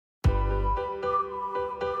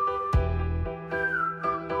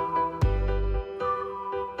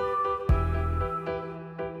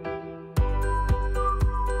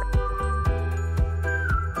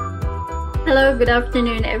Hello, good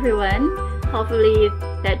afternoon, everyone. Hopefully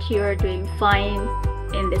that you are doing fine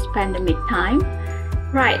in this pandemic time.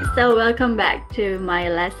 Right, so welcome back to my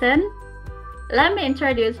lesson. Let me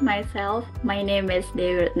introduce myself. My name is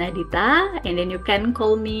Dewi Retna, and then you can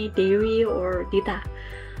call me Dewi or Dita.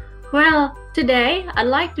 Well, today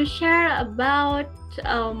I'd like to share about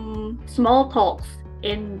small talks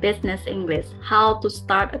in business English, how to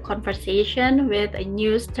start a conversation with a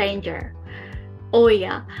new stranger. Oh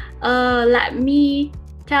yeah, let me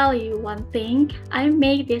tell you one thing. I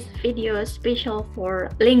made this video special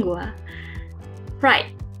for Lingua. Right,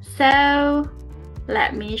 so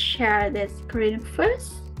let me share the screen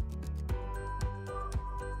first.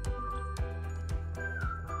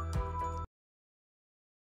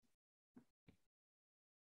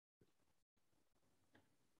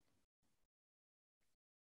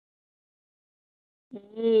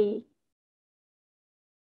 Okay.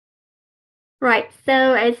 Right,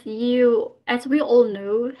 so as we all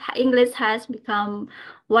know, English has become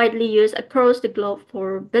widely used across the globe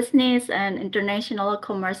for business and international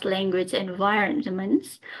commerce language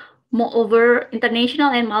environments. Moreover,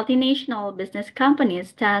 international and multinational business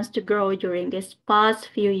companies tend to grow during these past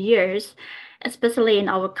few years, especially in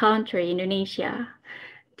our country, Indonesia.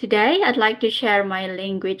 Today, I'd like to share my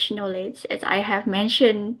language knowledge, as I have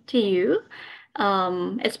mentioned to you,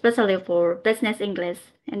 especially for business English.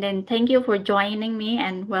 And then thank you for joining me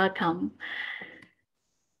and welcome.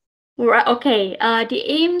 Okay, the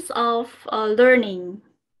aims of learning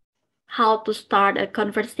how to start a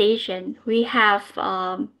conversation. We have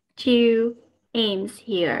two aims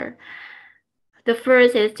here. The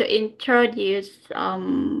first is to introduce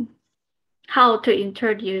how to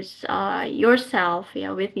introduce yourself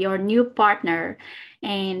with your new partner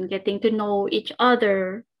and getting to know each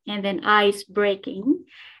other, and then ice breaking.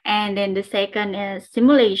 And then the second is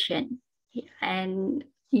simulation, and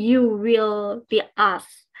you will be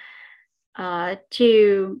asked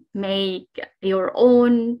to make your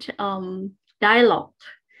own dialogue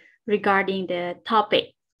regarding the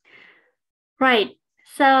topic. Right,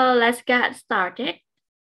 so let's get started.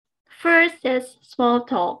 First is small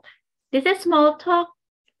talk. This is small talk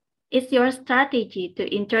is your strategy to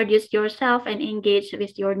introduce yourself and engage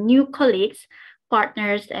with your new colleagues,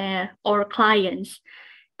 partners, or clients.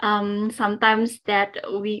 Sometimes that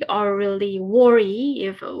we are really worried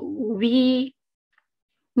if we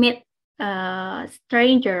meet a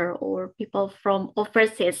stranger or people from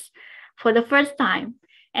overseas for the first time,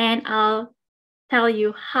 and I'll tell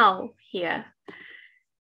you how here.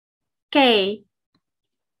 Okay,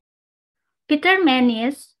 Peter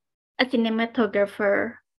Manis, a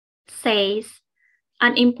cinematographer, says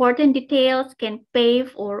unimportant details can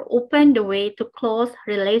pave or open the way to close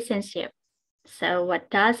relationship. So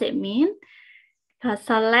what does it mean?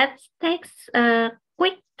 So let's take a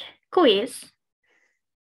quick quiz.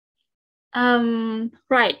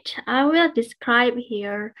 Right, I will describe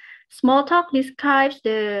here. Small talk describes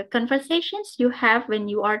the conversations you have when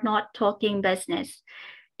you are not talking business.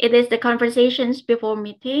 It is the conversations before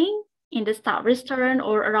meeting, in the staff restaurant,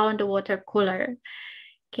 or around the water cooler.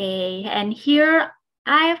 Okay, and here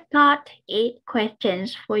I've got 8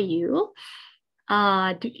 questions for you.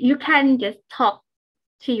 You can just talk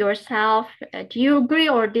to yourself. Do you agree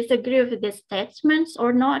or disagree with these statements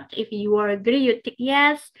or not? If you are agree, you tick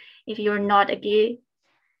yes. If you're not agree,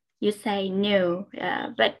 you say no.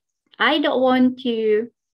 But I don't want to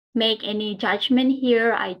make any judgment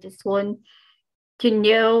here. I just want to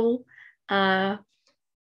know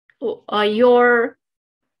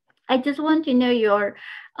I just want to know you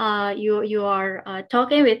are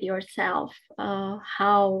talking with yourself,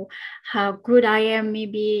 how good I am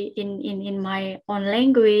maybe in my own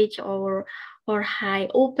language, or how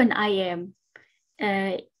open I am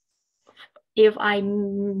if I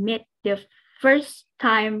meet the first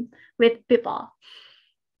time with people.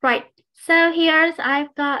 Right, so here's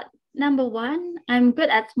I've got number 1, I'm good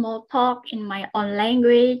at small talk in my own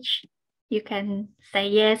language. You can say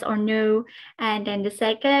yes or no. And then the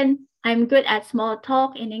second, I'm good at small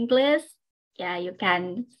talk in English. Yeah, you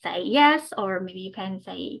can say yes, or maybe you can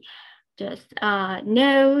say just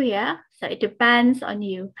no. Yeah, so it depends on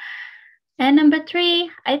you. And number 3,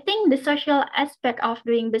 I think the social aspect of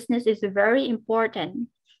doing business is very important.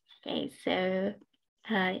 Okay, so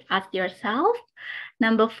ask yourself.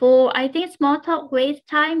 Number 4, I think small talk wastes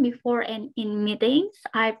time before and in meetings.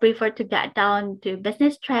 I prefer to get down to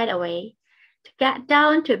business straight away. To get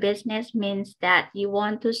down to business means that you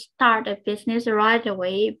want to start a business right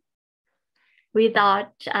away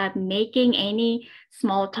without making any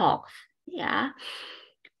small talks. Yeah.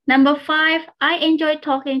 Number 5, I enjoy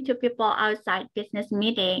talking to people outside business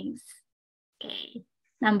meetings. Okay.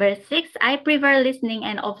 Number 6, I prefer listening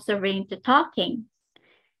and observing to talking.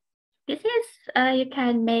 This is you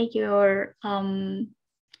can make your own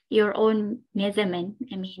measurement.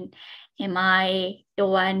 I mean, am I the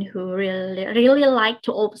one who really like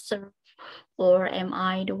to observe, or am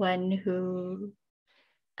I the one who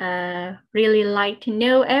really like to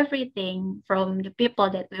know everything from the people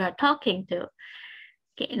that we are talking to?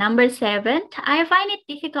 Okay, number 7, I find it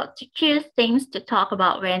difficult to choose things to talk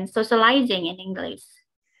about when socializing in English.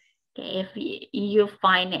 Okay, if you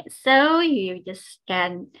find it so, you just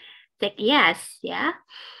can take yes, yeah.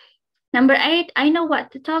 Number 8, I know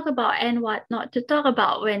what to talk about and what not to talk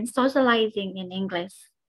about when socializing in English.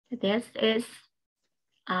 This is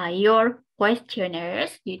your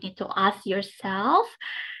questionnaires. You need to ask yourself.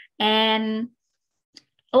 And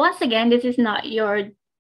once again, this is not your,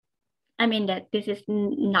 I mean that this is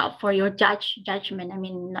not for your judgment. I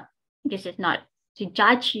mean, this is not to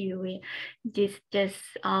judge you. This just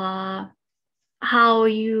how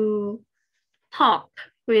you talk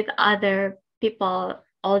with other people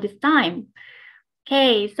all this time.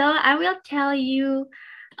 Okay, so I will tell you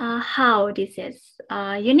how this is.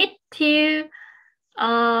 You need to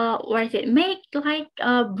make like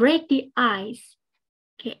break the ice.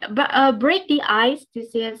 Okay, but break the ice.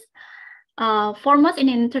 This is foremost in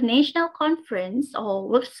an international conference or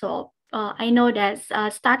workshop. I know that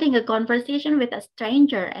starting a conversation with a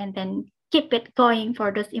stranger and then keep it going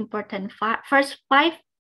for those important first 5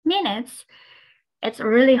 minutes, it's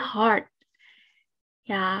really hard.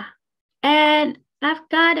 Yeah, and I've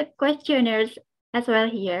got a questionnaires as well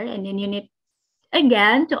here, and then you need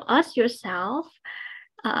again to ask yourself.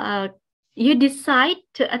 You decide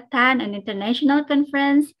to attend an international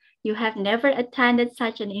conference. You have never attended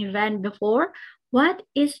such an event before. What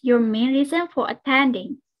is your main reason for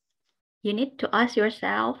attending? You need to ask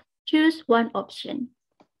yourself, choose one option.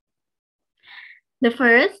 The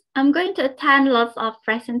first, I'm going to attend lots of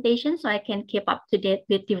presentations so I can keep up to date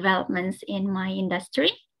with developments in my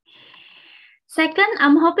industry. Second,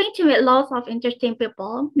 I'm hoping to meet lots of interesting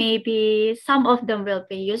people. Maybe some of them will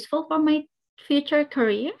be useful for my future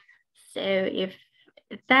career. So if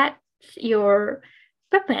that's your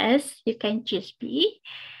purpose, you can choose B.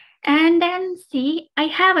 And then C, I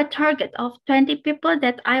have a target of 20 people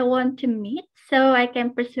that I want to meet so I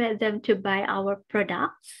can persuade them to buy our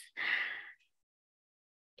products.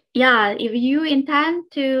 Yeah, if you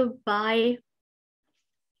intend to buy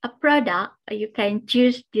a product, you can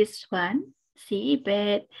choose this one, C,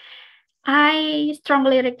 but I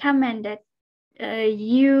strongly recommend that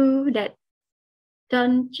you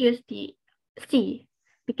don't choose the C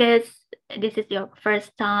because this is your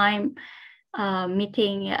first time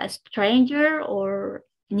meeting a stranger or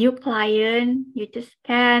new client. You just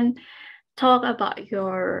can talk about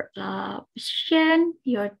your position,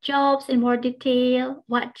 your jobs in more detail,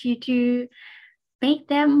 what you do, make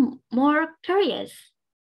them more curious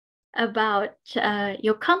about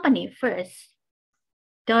your company first.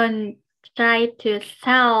 Don't try to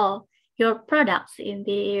sell your products in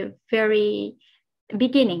the very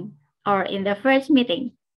beginning or in the first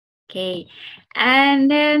meeting. Okay, and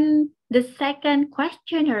then the second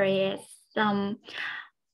questionnaire is on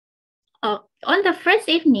the first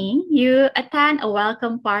evening, you attend a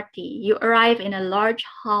welcome party. You arrive in a large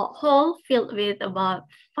hall filled with about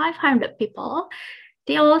 500 people.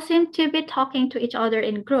 They all seem to be talking to each other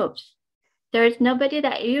in groups. There is nobody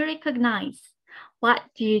that you recognize. What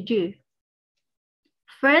do you do?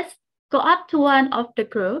 First, go up to one of the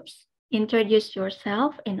groups, introduce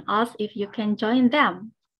yourself, and ask if you can join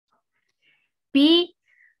them. B,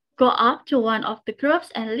 go up to one of the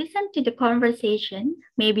groups and listen to the conversation.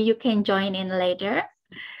 Maybe you can join in later.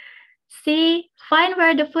 C, find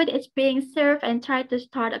where the food is being served and try to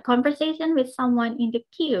start a conversation with someone in the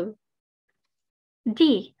queue.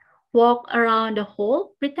 D, walk around the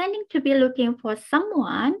hall pretending to be looking for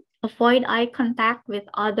someone. Avoid eye contact with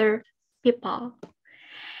other people.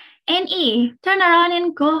 And E, turn around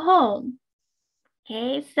and go home.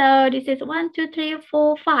 Okay, so this is 1, 2, 3,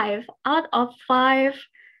 4, 5 out of 5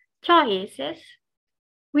 choices.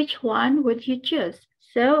 Which one would you choose?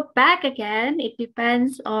 So back again, it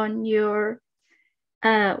depends on your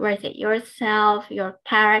yourself, your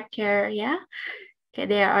character, yeah. Okay,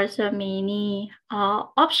 there are so many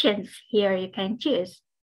options here you can choose.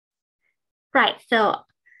 Right, so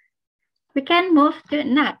we can move to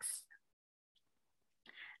next.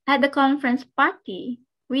 At the conference party,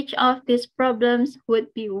 which of these problems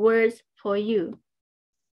would be worse for you?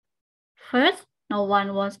 First, no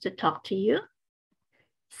one wants to talk to you.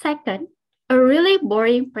 Second, a really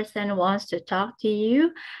boring person wants to talk to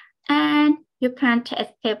you and you can't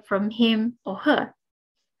escape from him or her.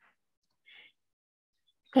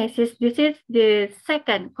 Okay, so this is the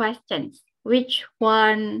second question. Which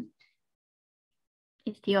one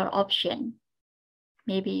is your option?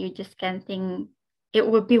 Maybe you just can think it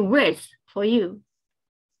would be worse for you.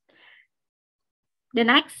 The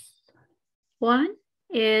next one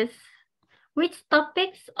is, which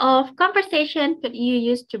topics of conversation could you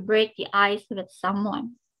use to break the ice with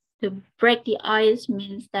someone? To break the ice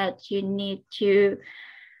means that you need to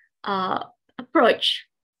approach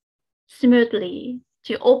smoothly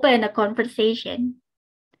to open a conversation.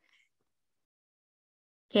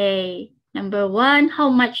 Okay, number one, how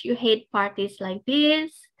much you hate parties like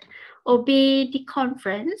this, or B, the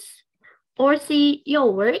conference, or C,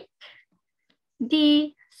 your work,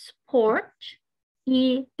 D, sport,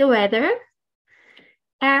 E, the weather,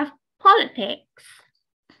 F, politics,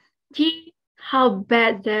 G, how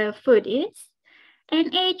bad the food is,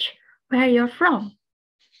 and H, where you're from.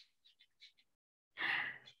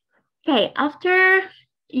 Okay, after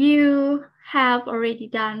you have already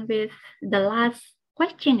done with the last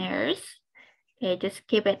questionnaires, okay, just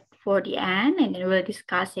keep it for the end and then we'll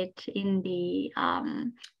discuss it in the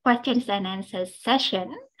questions and answers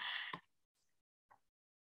session.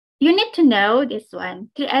 You need to know this one.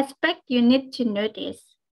 The aspect you need to notice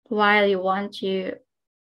while you want to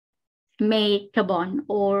make a bond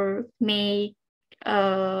or make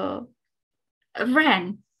a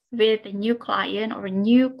friend with a new client or a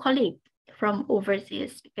new colleague from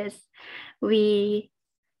overseas, because we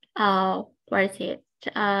are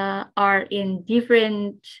in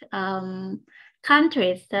different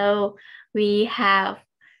countries, so we have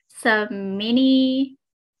so many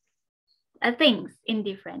things in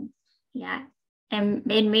different, yeah, and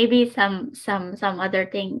maybe some other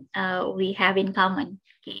thing we have in common.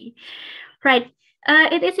 Okay, right.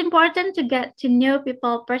 It is important to get to know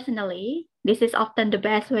people personally. This is often the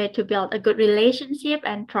best way to build a good relationship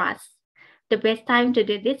and trust. The best time to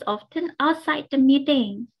do this often outside the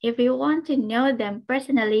meeting. If you want to know them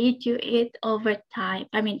personally, do it over time.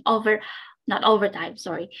 Not over time,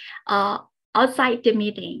 sorry. Outside the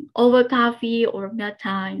meeting, over coffee or meal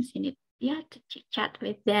times, you need to chit chat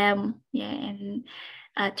with them, and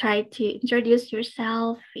try to introduce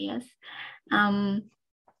yourself. Yes.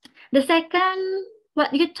 The second,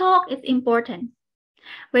 what you talk is important.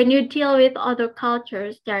 When you deal with other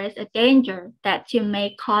cultures, there is a danger that you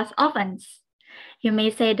may cause offense. You may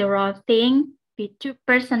say the wrong thing, be too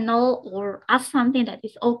personal, or ask something that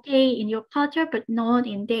is okay in your culture but not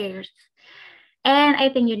in theirs. And I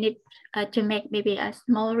think you need to make maybe a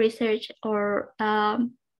small research or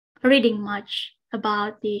reading much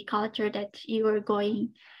about the culture that you are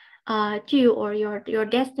going to, or your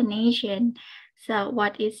destination. So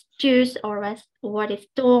what is choose or what is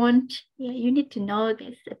don't? Yeah, you need to know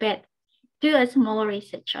this a bit. Do a small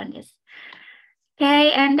research on this.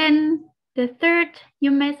 Okay, and then the third, you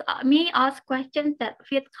may ask questions that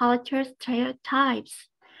fit culture stereotypes.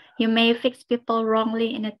 You may fix people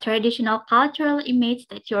wrongly in a traditional cultural image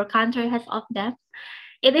that your country has of them.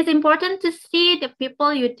 It is important to see the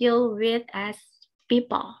people you deal with as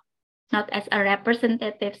people, not as a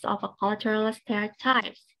representatives of a cultural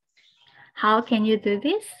stereotypes. How can you do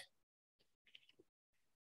this?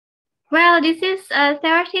 Well, this is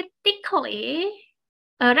theoretically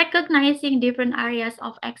recognizing different areas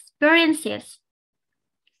of experiences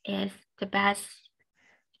is the best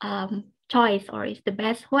choice, or is the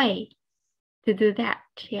best way to do that.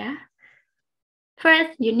 Yeah.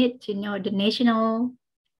 First, you need to know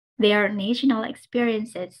their national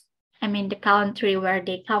experiences. I mean, the country where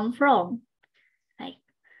they come from. Like,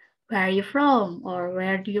 where are you from, or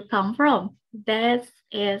where do you come from? This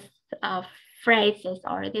is phrases,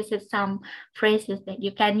 or this is some phrases that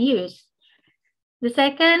you can use. The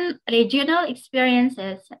second, regional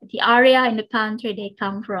experiences, the area in the country they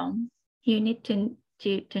come from. You need to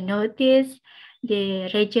notice the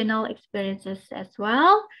regional experiences as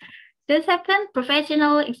well. The second,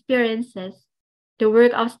 professional experiences, the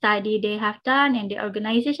work of study they have done and the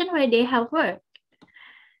organization where they have worked.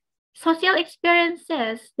 Social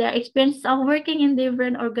experiences, their experience of working in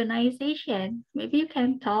different organizations. Maybe you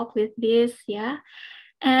can talk with this, yeah.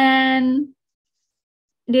 And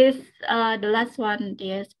this, the last one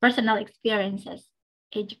is personal experiences,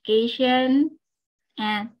 education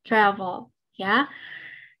and travel, yeah.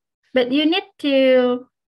 But you need to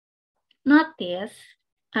notice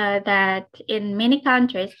that in many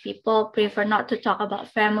countries, people prefer not to talk about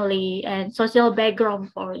family and social background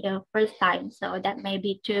for the first time. So that may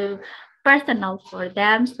be too personal for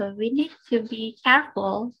them. So we need to be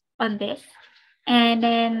careful on this. And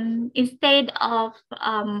then instead of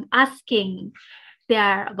asking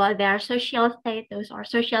about their social status or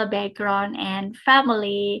social background and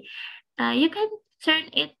family, you can turn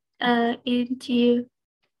it into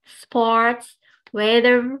sports,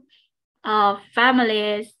 weather,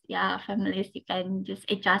 families. Yeah, families, you can just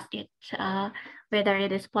adjust it, whether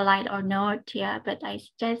it is polite or not. Yeah, but I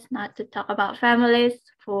suggest not to talk about families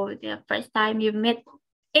for the first time you meet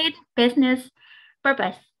in business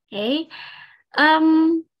purpose. Okay.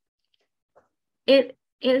 It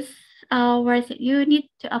is whereas you need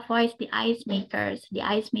to avoid the ice makers,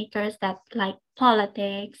 that like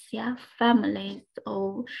politics, yeah, families,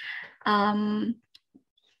 or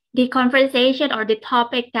the conversation or the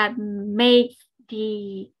topic that makes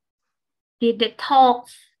the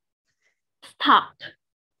talks stop,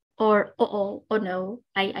 or oh no,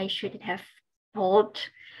 I shouldn't have told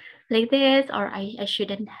like this, or I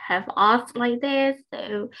shouldn't have asked like this.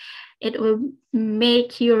 So it will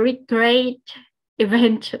make you regret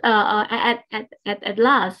event at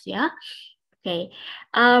last. Yeah. Okay.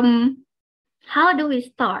 How do we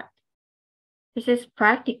start? This is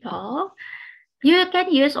practical. You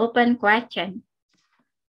can use open question.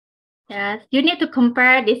 Yes, you need to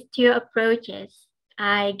compare these two approaches.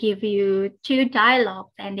 I give you two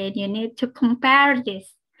dialogues and then you need to compare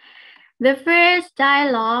this. The first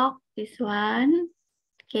dialogue, this one,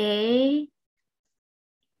 okay.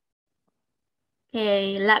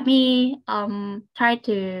 Okay, let me try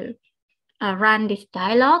to run this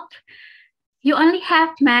dialogue. You only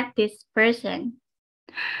have met this person.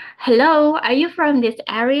 Hello, are you from this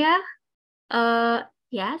area?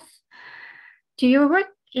 Yes. Do you work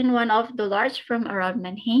in one of the large firms around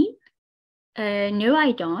Manhattan? No,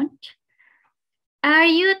 I don't. Are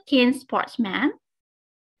you a teen sportsman?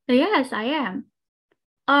 Yes, I am.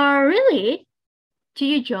 Really? Do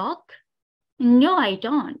you jog? No, I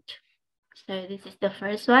don't. So this is the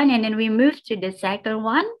first one, and then we move to the second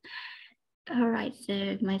one. All right,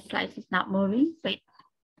 so my slides is not moving. Wait.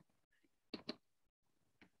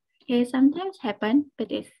 Okay, sometimes happen,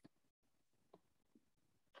 but it's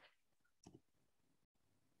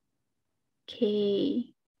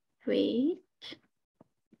okay. Wait.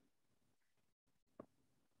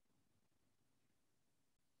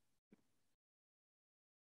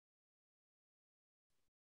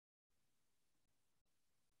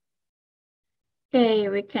 Okay,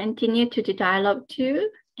 we continue to the dialogue 2,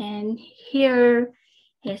 and here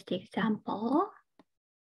is the example.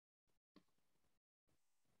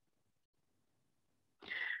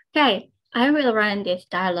 Okay, I will run this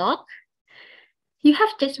dialogue. You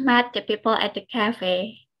have just met the people at the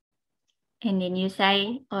cafe, and then you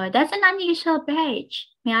say, oh, that's an unusual badge.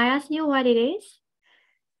 May I ask you what it is?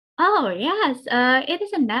 Oh, yes, it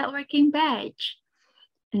is a networking badge.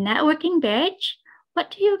 A networking badge?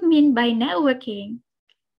 What do you mean by networking?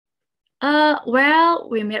 Well,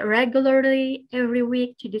 we meet regularly every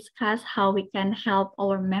week to discuss how we can help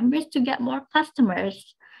our members to get more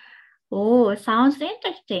customers. Oh, sounds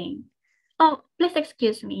interesting. Oh, please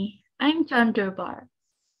excuse me. I'm John Durbar.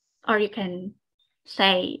 Or you can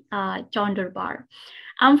say John Durbar.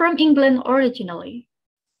 I'm from England originally.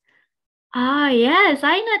 Ah, yes,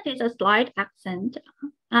 I noticed a slight accent.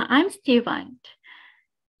 I'm Stephen.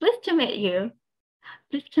 Pleased to meet you.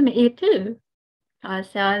 Pleased to meet you too.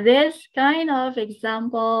 So this kind of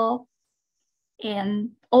example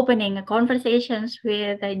in opening conversations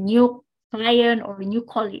with a new client or new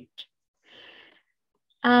colleague.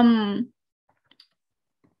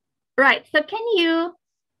 Right, so can you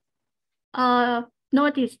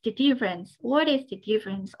notice the difference? What is the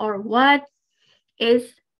difference, or what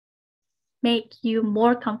is make you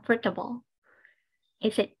more comfortable?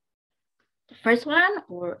 Is it the first one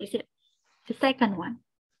or is it the second one?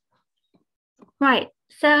 Right,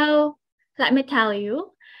 so let me tell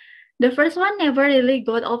you, the first one never really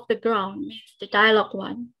got off the ground, means the dialogue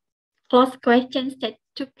one. Close questions that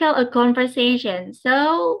to kill a conversation.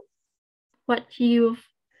 So what you've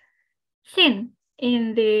seen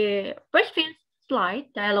in the first few slides,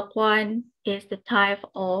 dialogue one is the type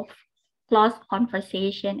of close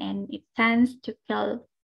conversation, and it tends to kill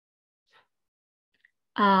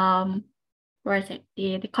where is it?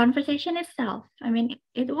 The conversation itself. I mean,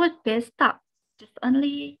 it would be stuck. Just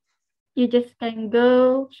only you just can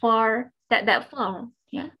go for that far.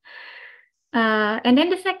 Yeah. And then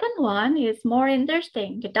the second one is more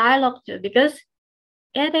interesting, the dialogue too, because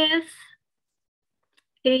it is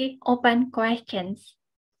the open questions.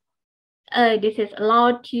 This is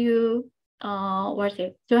allowed to what is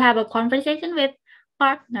it? To have a conversation with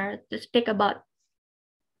partner to speak about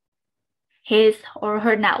his or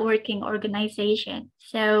her networking organization.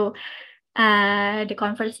 So the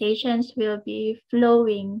conversations will be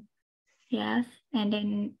flowing, yes, and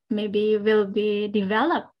then maybe will be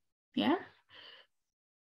developed, yeah.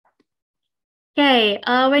 Okay,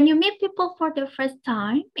 when you meet people for the first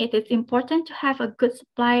time, it is important to have a good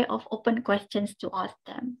supply of open questions to ask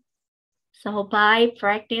them. So by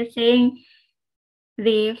practicing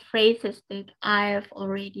the phrases that I've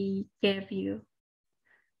already gave you.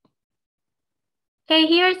 Okay,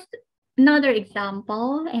 here's another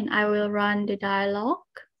example, and I will run the dialogue.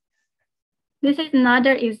 This is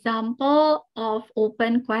another example of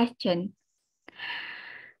open question.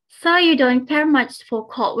 So you don't care much for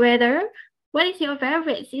cold weather? What is your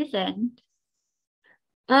favorite season?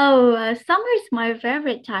 Oh, summer is my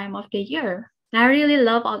favorite time of the year. I really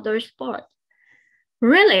love outdoor sports.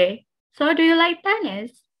 Really? So do you like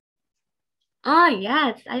tennis? Oh,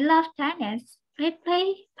 yes, I love tennis. I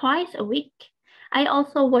play twice a week. I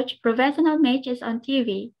also watch professional matches on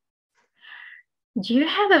TV. Do you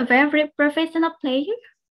have a favorite professional player?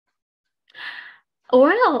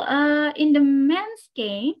 Well, in the men's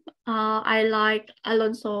game, I like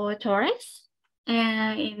Alonso Torres.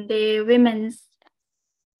 And in the women's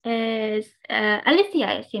is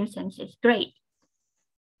Alicia Simpson is great.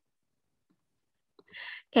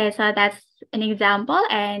 Okay, so that's an example.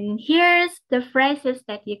 And here's the phrases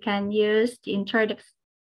that you can use to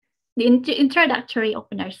introductory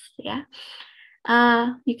openers. Yeah.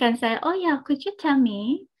 You can say, oh yeah, could you tell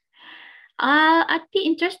me? I'd be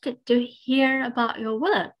interested to hear about your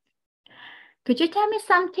work. Could you tell me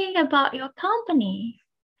something about your company?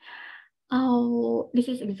 Oh, this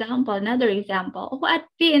is another example. Oh, I'd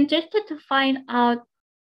be interested to find out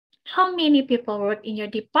how many people work in your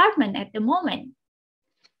department at the moment.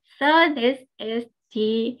 So this is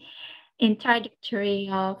the introductory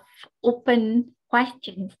of open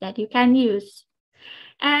questions that you can use.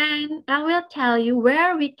 And I will tell you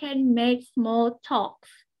where we can make small talks,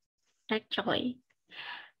 actually.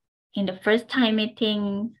 In the first time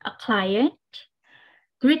meeting a client,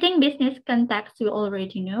 greeting business contacts you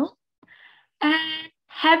already know, and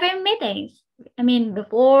having meetings. I mean,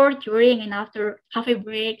 before, during, and after coffee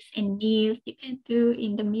breaks and meals, you can do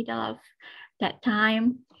in the middle of that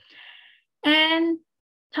time. And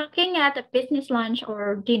talking at a business lunch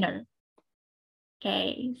or dinner.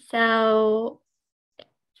 Okay, so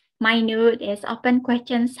my note is open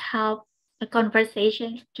questions help the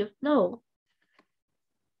conversations to flow.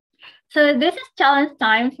 So this is challenge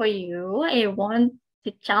time for you. I want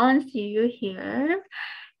to challenge you here.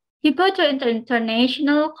 You go to an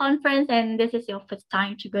international conference and this is your first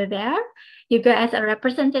time to go there. You go as a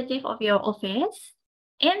representative of your office.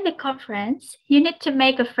 In the conference, you need to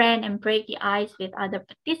make a friend and break the ice with other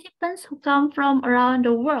participants who come from around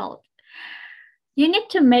the world. You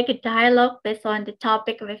need to make a dialogue based on the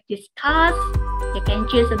topic we've discussed. You can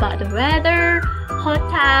choose about the weather,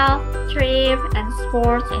 hotel, trip, and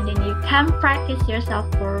sports, and then you can practice yourself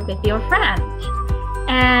with your friends.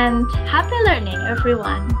 And happy learning,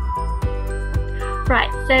 everyone.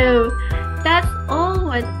 Right, so that's all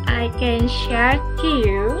what I can share to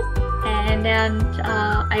you. And then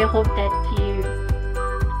I hope that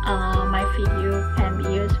my video can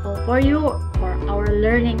be useful for you, or our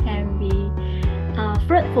learning can be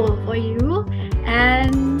fruitful for you.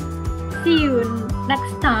 And see you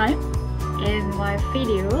next time in my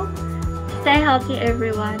video. Stay healthy,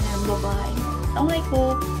 everyone, and bye-bye.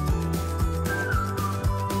 Assalamualaikum.